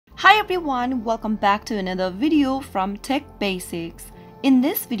Hi everyone, welcome back to another video from Tech Basics. In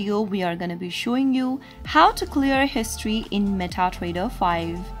this video, we are going to be showing you how to clear history in MetaTrader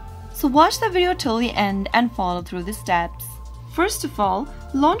 5. So watch the video till the end and follow through the steps. First of all,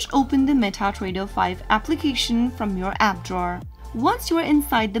 open the MetaTrader 5 application from your app drawer. Once you are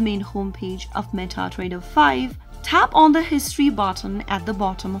inside the main homepage of MetaTrader 5, tap on the History button at the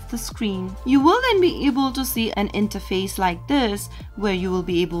bottom of the screen. You will then be able to see an interface like this, where you will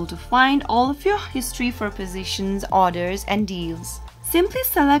be able to find all of your history for positions, orders, and deals. Simply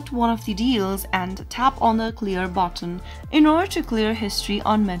select one of the deals and tap on the Clear button in order to clear history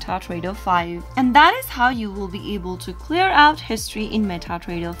on MetaTrader 5. And that is how you will be able to clear out history in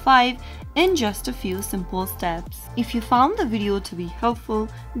MetaTrader 5 in just a few simple steps. If you found the video to be helpful,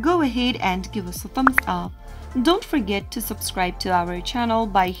 go ahead and give us a thumbs up. Don't forget to subscribe to our channel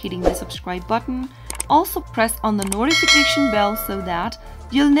by hitting the subscribe button. Also press on the notification bell so that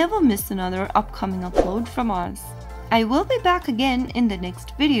you'll never miss another upcoming upload from us. I will be back again in the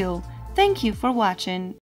next video. Thank you for watching.